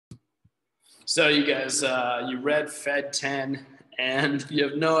So you guys, you read Fed 10 and you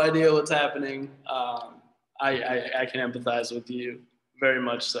have no idea what's happening. I can empathize with you very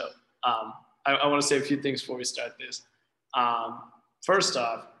much so. I want to say a few things before we start this. First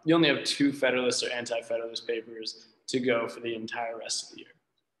off, you only have 2 Federalist or anti-Federalist papers to go for the entire rest of the year.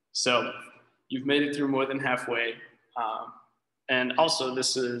 So you've made it through more than halfway. And also,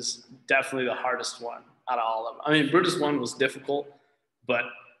 this is definitely the hardest one out of all of them. I mean, Brutus 1 was difficult, but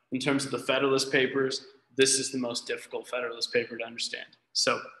in terms of the Federalist papers, this is the most difficult Federalist paper to understand.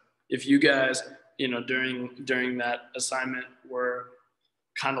 So if you guys, during that assignment were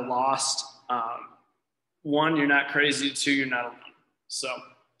kind of lost, 1, you're not crazy, 2, you're not alone. So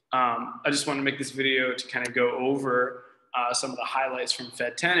I just want to make this video to kind of go over some of the highlights from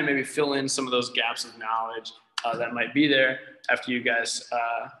Fed 10 and maybe fill in some of those gaps of knowledge that might be there after you guys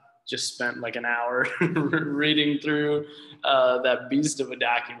just spent like an hour reading through that beast of a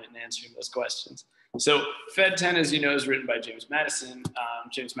document and answering those questions. So Fed 10, as you know, is written by James Madison.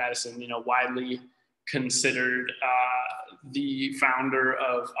 James Madison, widely considered the founder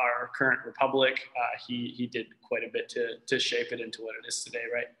of our current republic. He did quite a bit to shape it into what it is today,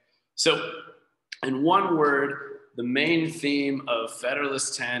 right? So in one word, the main theme of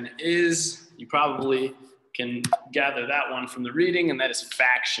Federalist 10 is, you probably can gather that one from the reading, and that is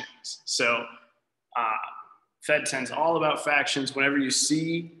factions. So Fed 10 is all about factions. Whenever you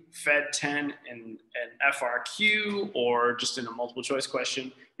see Fed 10 in an FRQ or just in a multiple choice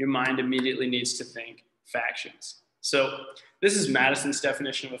question, your mind immediately needs to think factions. So this is Madison's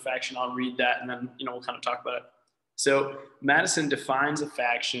definition of a faction. I'll read that and then we'll kind of talk about it. So Madison defines a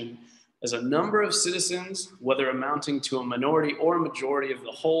faction as a number of citizens, whether amounting to a minority or a majority of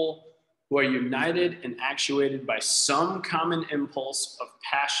the whole, who are united and actuated by some common impulse of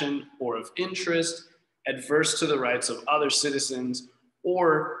passion or of interest, adverse to the rights of other citizens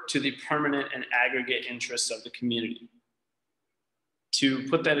or to the permanent and aggregate interests of the community. To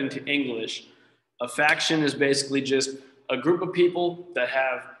put that into English, a faction is basically just a group of people that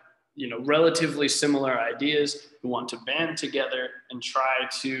have relatively similar ideas who want to band together and try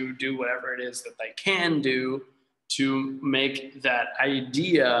to do whatever it is that they can do to make that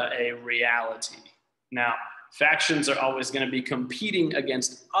idea a reality. Now, factions are always going to be competing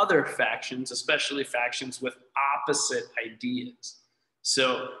against other factions, especially factions with opposite ideas.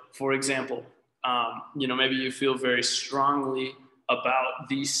 So, for example, maybe you feel very strongly about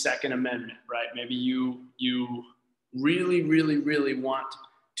the Second Amendment, right? Maybe you really, really, really want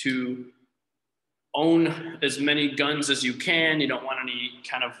to own as many guns as you can. You don't want any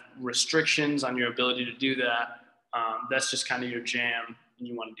kind of restrictions on your ability to do that. That's just kind of your jam, and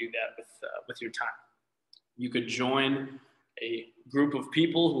you want to do that with your time. You could join a group of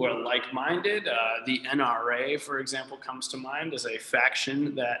people who are like-minded. The NRA, for example, comes to mind as a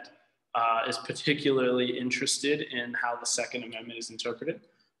faction that is particularly interested in how the Second Amendment is interpreted.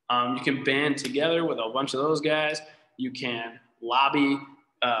 You can band together with a bunch of those guys. You can lobby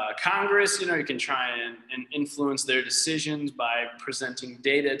Congress. You can try and influence their decisions by presenting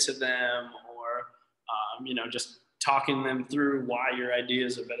data to them or, just talking them through why your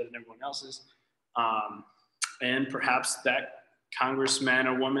ideas are better than everyone else's. And perhaps that congressman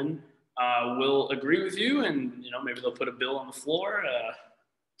or woman will agree with you, and maybe they'll put a bill on the floor to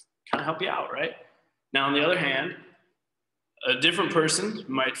kind of help you out, right? Now, on the other hand, a different person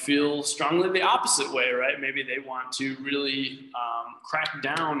might feel strongly the opposite way, right? Maybe they want to really crack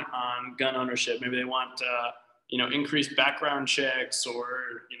down on gun ownership. Maybe they want increased background checks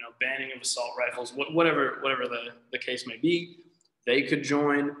or banning of assault rifles, whatever the case may be. They could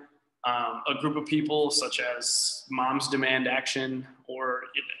join a group of people such as Moms Demand Action, or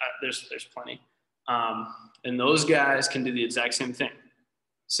there's plenty, and those guys can do the exact same thing.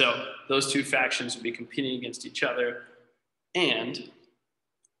 So those 2 factions would be competing against each other, and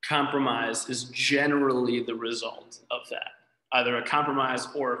compromise is generally the result of that. Either a compromise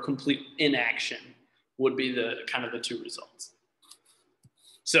or a complete inaction would be the 2 results.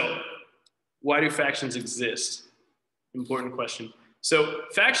 So why do factions exist? Important question. So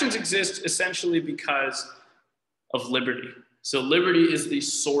factions exist essentially because of liberty. So liberty is the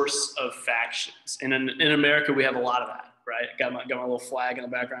source of factions. And in America, we have a lot of that, right? Got my little flag in the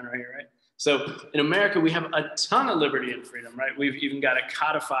background right here, right? So in America, we have a ton of liberty and freedom, right? We've even got it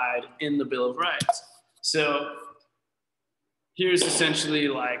codified in the Bill of Rights. So here's essentially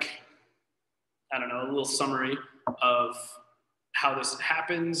a little summary of how this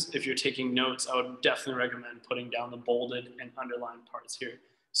happens. If you're taking notes, I would definitely recommend putting down the bolded and underlined parts here.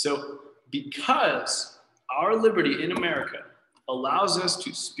 So because our liberty in America allows us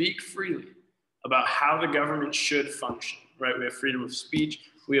to speak freely about how the government should function, right? We have freedom of speech,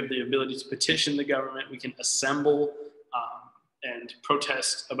 We have the ability to petition the government. We can assemble and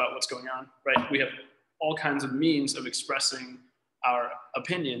protest about what's going on, right? We have all kinds of means of expressing our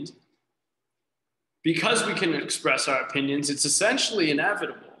opinions. Because we can express our opinions, it's essentially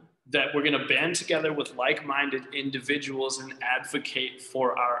inevitable that we're going to band together with like-minded individuals and advocate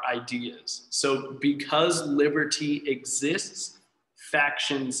for our ideas. So because liberty exists,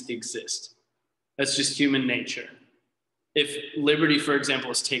 factions exist. That's just human nature. If liberty, for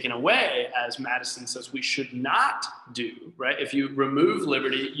example, is taken away, as Madison says we should not do, right? If you remove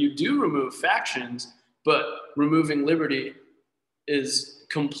liberty, you do remove factions, but removing liberty is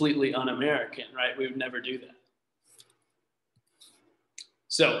completely un-American, right? We would never do that.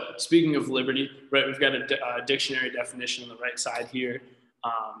 So speaking of liberty, right, we've got a dictionary definition on the right side here,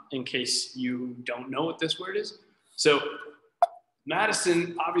 in case you don't know what this word is. So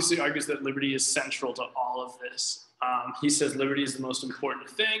Madison obviously argues that liberty is central to all of this. He says liberty is the most important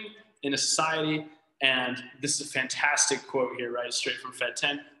thing in a society, and this is a fantastic quote here, right, straight from Fed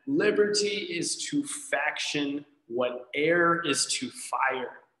 10. Liberty is to faction what air is to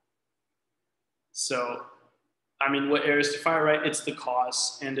fire. So, I mean, what air is to fire, right? It's the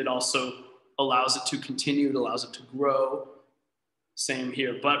cause, and it also allows it to continue, it allows it to grow. Same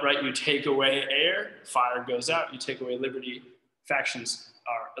here, but right, you take away air, fire goes out. You take away liberty, factions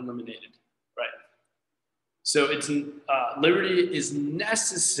are eliminated, right? So it's liberty is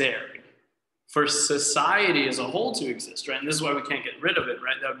necessary for society as a whole to exist, right? And this is why we can't get rid of it,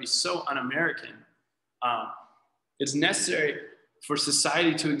 right? That would be so un-American. It's necessary for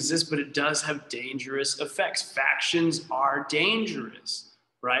society to exist, but it does have dangerous effects. Factions are dangerous,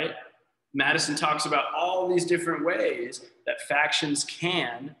 right? Madison talks about all these different ways that factions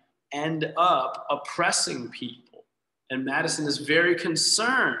can end up oppressing people. And Madison is very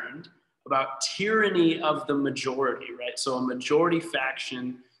concerned about tyranny of the majority, right? So a majority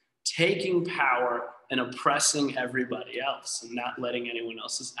faction taking power and oppressing everybody else and not letting anyone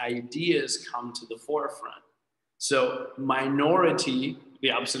else's ideas come to the forefront. So minority, the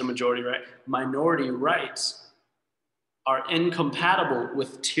opposite of majority, right? Minority rights are incompatible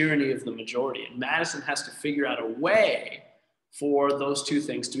with tyranny of the majority. And Madison has to figure out a way for those two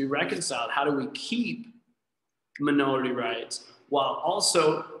things to be reconciled. How do we keep minority rights while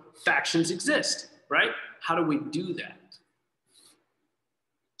also factions exist, right? How do we do that?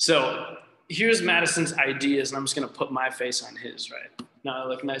 So here's Madison's ideas, and I'm just gonna put my face on his, right? Now I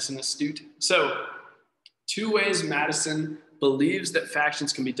look nice and astute. So 2 ways Madison believes that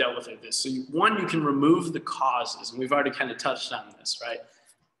factions can be dealt with like this. So one, you can remove the causes, and we've already kind of touched on this, right?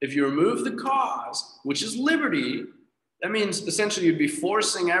 If you remove the cause, which is liberty, that means essentially you'd be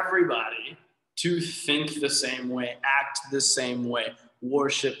forcing everybody to think the same way, act the same way,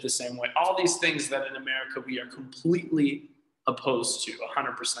 worship the same way. All these things that in America we are completely opposed to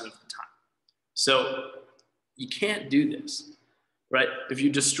 100% of the time. So you can't do this, right? If you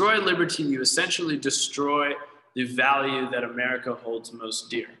destroy liberty, you essentially destroy the value that America holds most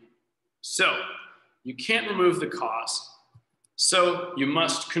dear. So you can't remove the cause. So you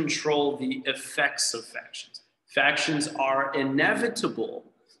must control the effects of factions. Factions are inevitable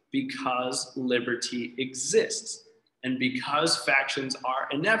because liberty exists. And because factions are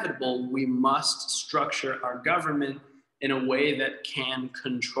inevitable, we must structure our government in a way that can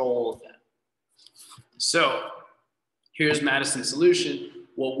control them. So here's Madison's solution.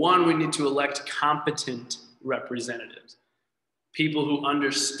 Well, one, we need to elect competent representatives, people who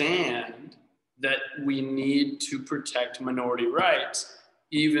understand that we need to protect minority rights,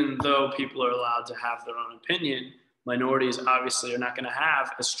 even though people are allowed to have their own opinion. Minorities obviously are not going to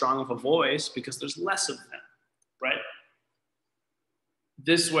have as strong of a voice because there's less of them, right?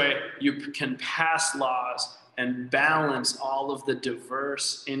 This way, you can pass laws and balance all of the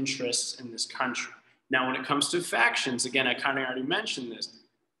diverse interests in this country. Now, when it comes to factions, again, I kind of already mentioned this,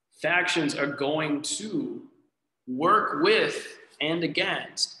 factions are going to work with and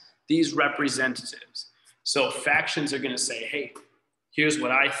against these representatives. So factions are going to say, hey, here's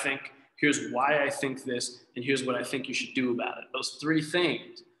what I think, here's why I think this, and here's what I think you should do about it. Those 3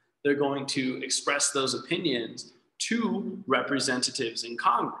 things, they're going to express those opinions to representatives in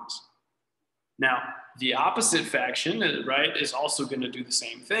Congress. Now, the opposite faction, right, is also going to do the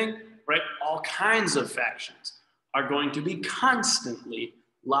same thing, right? All kinds of factions are going to be constantly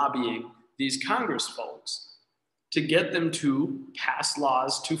lobbying these Congress folks to get them to pass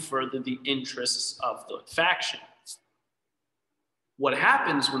laws to further the interests of the faction. What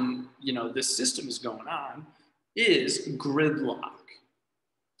happens when, this system is going on is gridlock.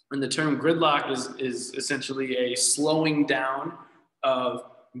 And the term gridlock is essentially a slowing down of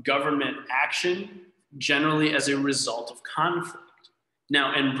government action, generally as a result of conflict.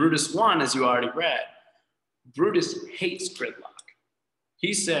 Now, in Brutus 1, as you already read, Brutus hates gridlock.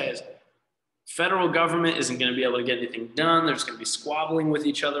 He says, federal government isn't going to be able to get anything done. They're just going to be squabbling with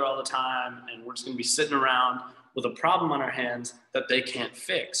each other all the time, and we're just going to be sitting around with a problem on our hands that they can't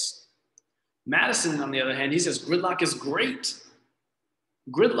fix. Madison, on the other hand, he says gridlock is great.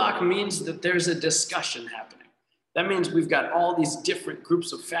 Gridlock means that there's a discussion happening. That means we've got all these different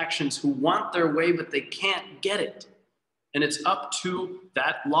groups of factions who want their way, but they can't get it. And it's up to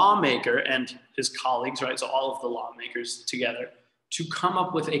that lawmaker and his colleagues, right? So all of the lawmakers together to come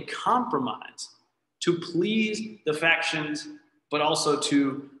up with a compromise to please the factions, but also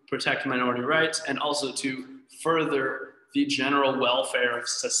to protect minority rights and also to further the general welfare of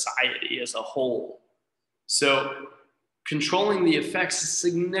society as a whole. So controlling the effects is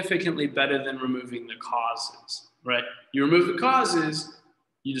significantly better than removing the causes, right? You remove the causes,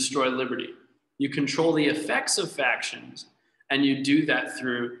 you destroy liberty. You control the effects of factions, and you do that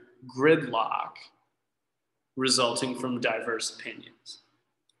through gridlock resulting from diverse opinions.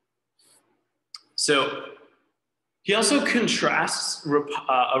 So he also contrasts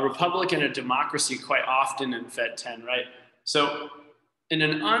a republic and a democracy quite often in Fed 10, right? So in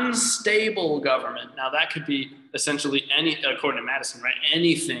an unstable government, now that could be essentially according to Madison, right?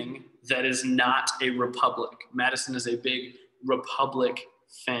 Anything that is not a republic. Madison is a big republic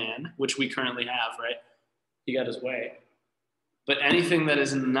fan, which we currently have, right? He got his way. But anything that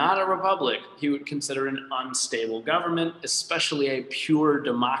is not a republic, he would consider an unstable government, especially a pure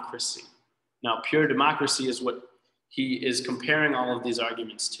democracy. Now, pure democracy is what he is comparing all of these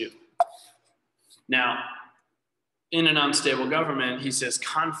arguments to. Now, in an unstable government, he says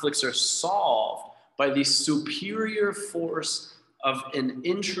conflicts are solved by the superior force of an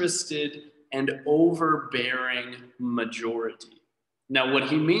interested and overbearing majority. Now, what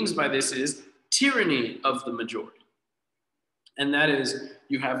he means by this is tyranny of the majority. And that is,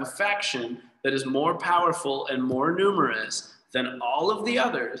 you have a faction that is more powerful and more numerous than all of the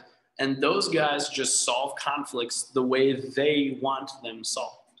others, and those guys just solve conflicts the way they want them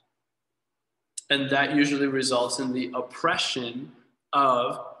solved. And that usually results in the oppression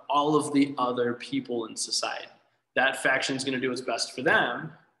of all of the other people in society. That faction is going to do what's best for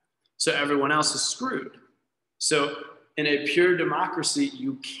them, so everyone else is screwed. So in a pure democracy,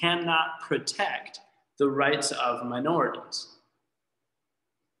 you cannot protect the rights of minorities.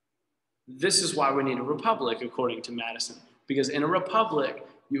 This is why we need a republic, according to Madison, because in a republic,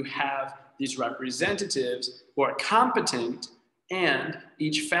 you have these representatives who are competent, and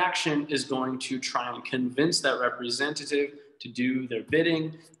each faction is going to try and convince that representative to do their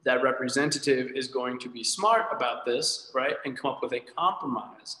bidding. That representative is going to be smart about this, right, and come up with a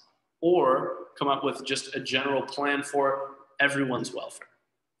compromise or come up with just a general plan for everyone's welfare.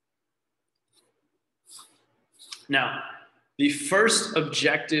 Now, the first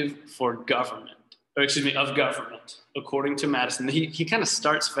objective for government, of government, according to Madison, he kind of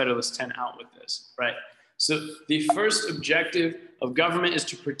starts Federalist 10 out with this, right? So the first objective of government is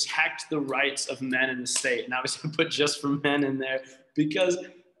to protect the rights of men in the state. And obviously I put just for men in there because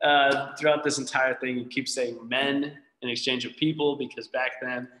throughout this entire thing, you keep saying men in exchange of people, because back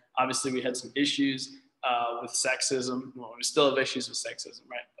then, obviously we had some issues with sexism. Well, we still have issues with sexism,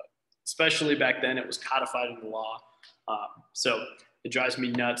 right? But especially back then, it was codified in the law. So it drives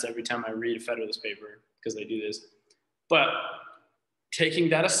me nuts every time I read a Federalist paper because they do this. But taking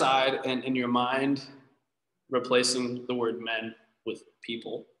that aside and in your mind, replacing the word men with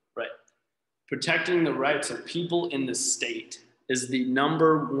people, right? Protecting the rights of people in the state is the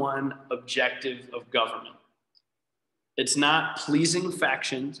number one objective of government. It's not pleasing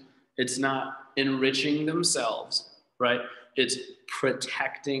factions. It's not enriching themselves, right? It's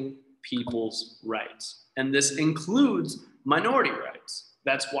protecting people's rights. And this includes minority rights.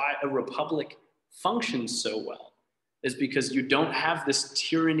 That's why a republic functions so well, is because you don't have this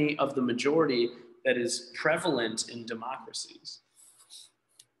tyranny of the majority that is prevalent in democracies.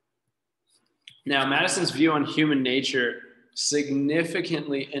 Now, Madison's view on human nature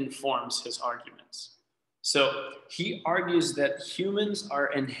significantly informs his arguments. So he argues that humans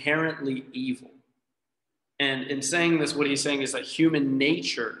are inherently evil. And in saying this, what he's saying is that human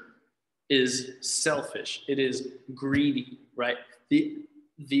nature is selfish. It is greedy, right?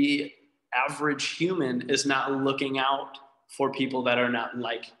 The average human is not looking out for people that are not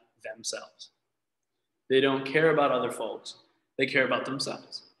like themselves. They don't care about other folks. They care about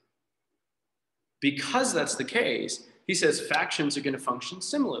themselves. Because that's the case, he says factions are going to function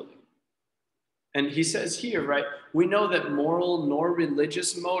similarly. And he says here, right, we know that moral nor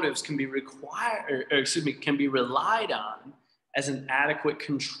religious motives can be can be relied on as an adequate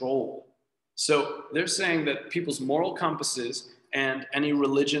control. So they're saying that people's moral compasses and any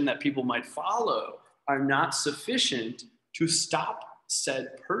religion that people might follow are not sufficient to stop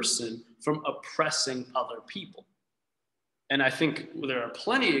said person from oppressing other people. And I think there are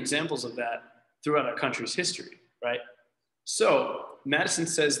plenty of examples of that throughout our country's history, right? So Madison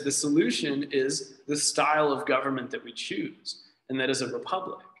says the solution is the style of government that we choose, and that is a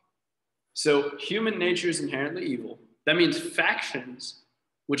republic. So human nature is inherently evil. That means factions,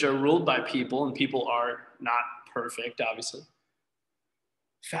 which are ruled by people, and people are not perfect, obviously.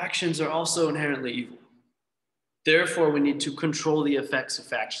 Factions are also inherently evil. Therefore, we need to control the effects of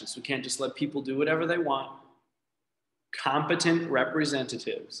factions. We can't just let people do whatever they want. Competent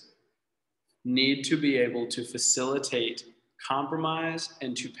representatives need to be able to facilitate compromise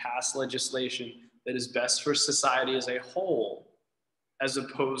and to pass legislation that is best for society as a whole, as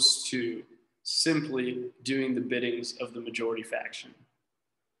opposed to simply doing the biddings of the majority faction.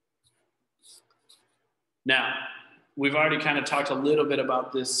 Now, we've already kind of talked a little bit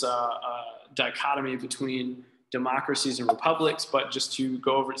about this dichotomy between democracies and republics, but just to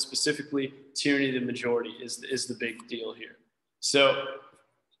go over it specifically, tyranny of the majority is the big deal here. So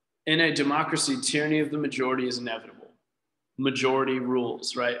in a democracy, tyranny of the majority is inevitable. Majority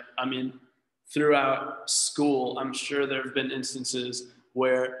rules, right? I mean, throughout school, I'm sure there have been instances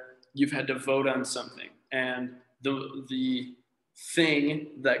where you've had to vote on something, and the thing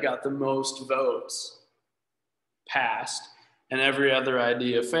that got the most votes passed, and every other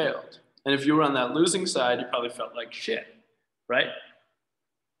idea failed. And if you were on that losing side, you probably felt like shit, right?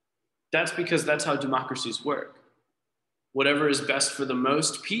 That's because that's how democracies work. Whatever is best for the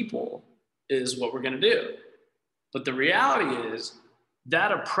most people is what we're going to do. But the reality is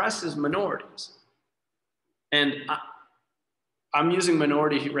that oppresses minorities. And I'm using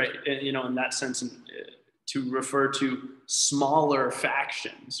minority, right, you know, in that sense to refer to smaller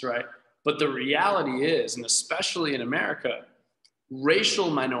factions, right? But the reality is, and especially in America, racial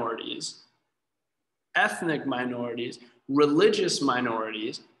minorities, ethnic minorities, religious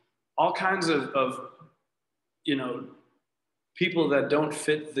minorities, all kinds of you know, people that don't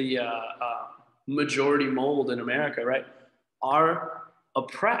fit the majority mold in America, right, are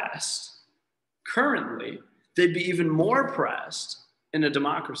oppressed currently. They'd be even more oppressed in a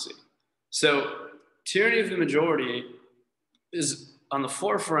democracy. So tyranny of the majority is on the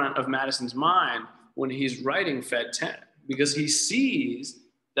forefront of Madison's mind when he's writing Fed 10, because he sees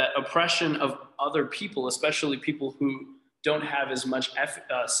that oppression of other people, especially people who don't have as much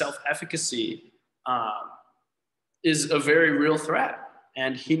self-efficacy, is a very real threat.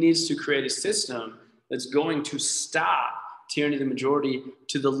 And he needs to create a system that's going to stop tyranny of the majority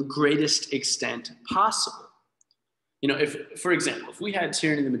to the greatest extent possible. You know, if, for example, if we had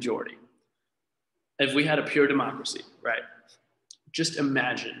tyranny of the majority, if we had a pure democracy, right? Just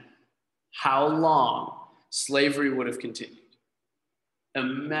imagine how long slavery would have continued.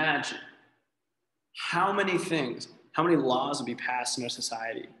 Imagine how many things, how many laws would be passed in our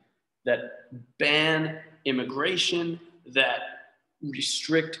society that ban immigration, that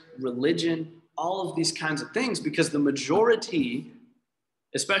restrict religion, all of these kinds of things, because the majority,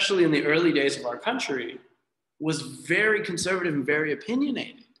 especially in the early days of our country, was very conservative and very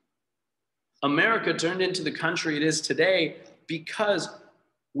opinionated. America turned into the country it is today because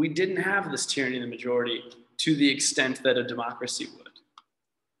we didn't have this tyranny of the majority to the extent that a democracy would.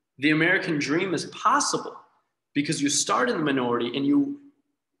 The American dream is possible because you start in the minority and you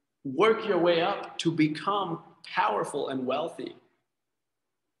work your way up to become powerful and wealthy.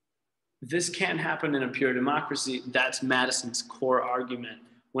 This can't happen in a pure democracy. That's Madison's core argument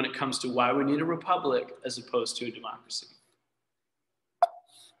when it comes to why we need a republic as opposed to a democracy.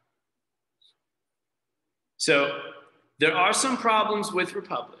 So there are some problems with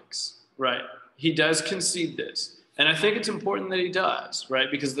republics, right? He does concede this. And I think it's important that he does,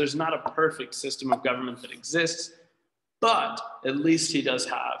 right? Because there's not a perfect system of government that exists, but at least he does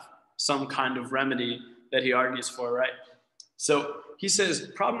have some kind of remedy that he argues for, right? So he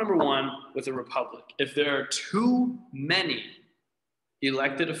says, problem number one with a republic, if there are too many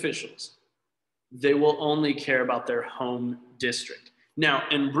elected officials, they will only care about their home district. Now,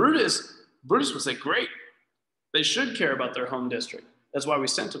 in Brutus would say, great, they should care about their home district. That's why we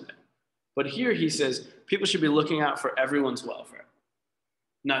sent them there. But here he says, people should be looking out for everyone's welfare,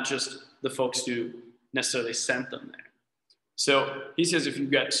 not just the folks who necessarily sent them there. So he says, if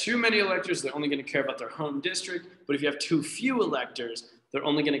you've got too many electors, they're only going to care about their home district. But if you have too few electors, they're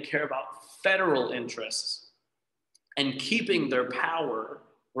only going to care about federal interests and keeping their power,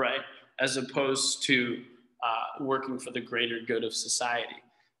 right, as opposed to working for the greater good of society.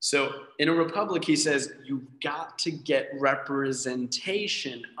 So in a republic, he says, you've got to get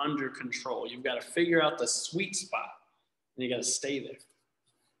representation under control. You've got to figure out the sweet spot. and you got to stay there.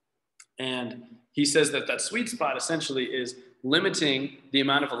 And he says that that sweet spot essentially is limiting the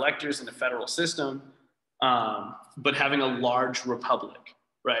amount of electors in the federal system, but having a large republic,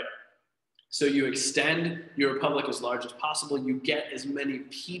 right? So you extend your republic as large as possible. You get as many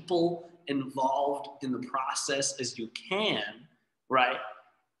people involved in the process as you can, right?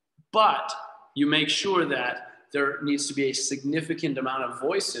 But you make sure that there needs to be a significant amount of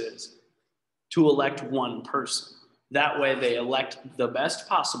voices to elect one person. That way they elect the best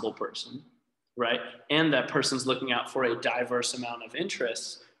possible person, right? And that person's looking out for a diverse amount of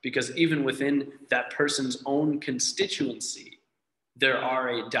interests, because even within that person's own constituency, there are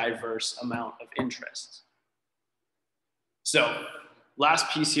a diverse amount of interests. So last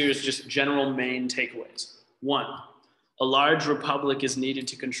piece here is just general main takeaways. One, a large republic is needed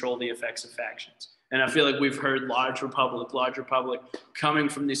to control the effects of factions. And I feel like we've heard large republic coming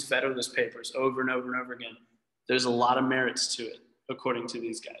from these Federalist papers over and over and over again. There's a lot of merits to it, according to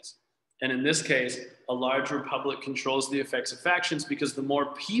these guys. And in this case, a large republic controls the effects of factions, because the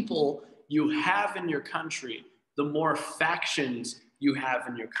more people you have in your country, the more factions you have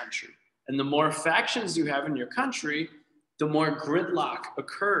in your country. And the more factions you have in your country, the more gridlock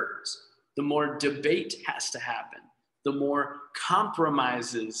occurs, the more debate has to happen, the more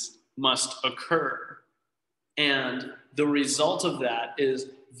compromises must occur. And the result of that is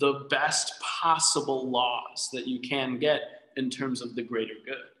the best possible laws that you can get in terms of the greater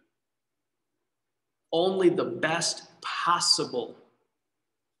good. Only the best possible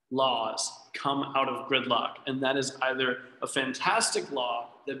laws come out of gridlock, and that is either a fantastic law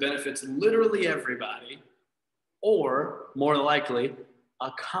that benefits literally everybody, or more likely,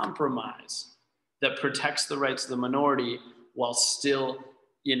 a compromise that protects the rights of the minority while still,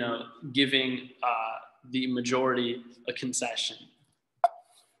 giving the majority a concession.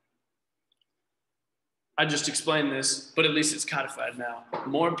 I just explained this, but at least it's codified now.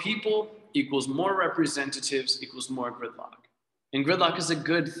 More people equals more representatives equals more gridlock. And gridlock is a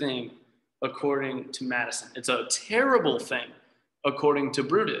good thing, according to Madison. It's a terrible thing, according to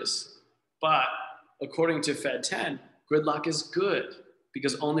Brutus. But according to Fed 10, gridlock is good,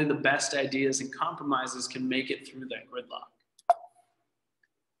 because only the best ideas and compromises can make it through that gridlock.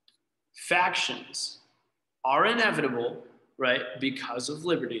 Factions are inevitable, right, because of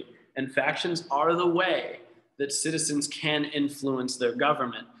liberty. And factions are the way that citizens can influence their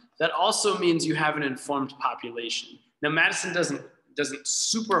government. That also means you have an informed population. Now, Madison doesn't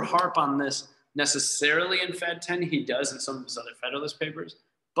super harp on this necessarily in Fed 10. He does in some of his other Federalist papers.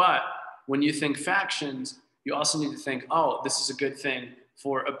 But when you think factions, you also need to think, oh, this is a good thing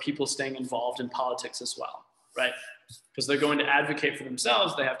for people staying involved in politics as well, right? Because they're going to advocate for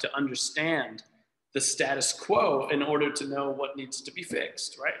themselves. They have to understand the status quo in order to know what needs to be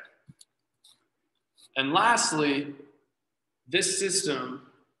fixed, right? And lastly, this system,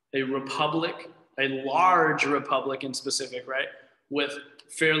 a republic, a large republic in specific, right, with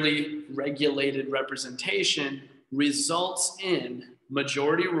fairly regulated representation, results in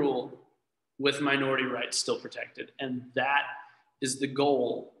majority rule with minority rights still protected. And that is the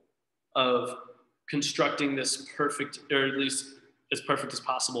goal of constructing this perfect, or at least as perfect as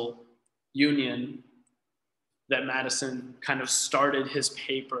possible, union that Madison kind of started his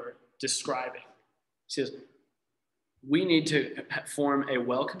paper describing. He says, we need to form a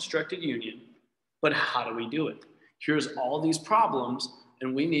well-constructed union, but how do we do it? Here's all these problems,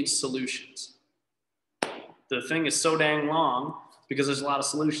 and we need solutions. The thing is so dang long because there's a lot of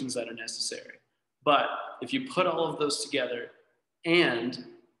solutions that are necessary. But if you put all of those together and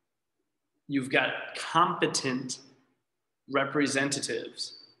you've got competent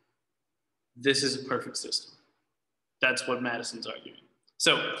representatives, this is a perfect system. That's what Madison's arguing.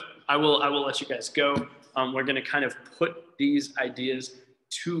 So I will let you guys go. We're going to kind of put these ideas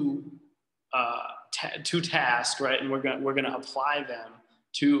to task, right? And we're going to apply them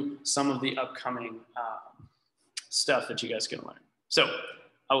to some of the upcoming stuff that you guys are going to learn. So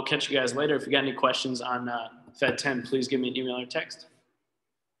I will catch you guys later. If you got any questions on Fed 10, please give me an email or text.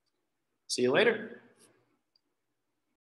 See you later.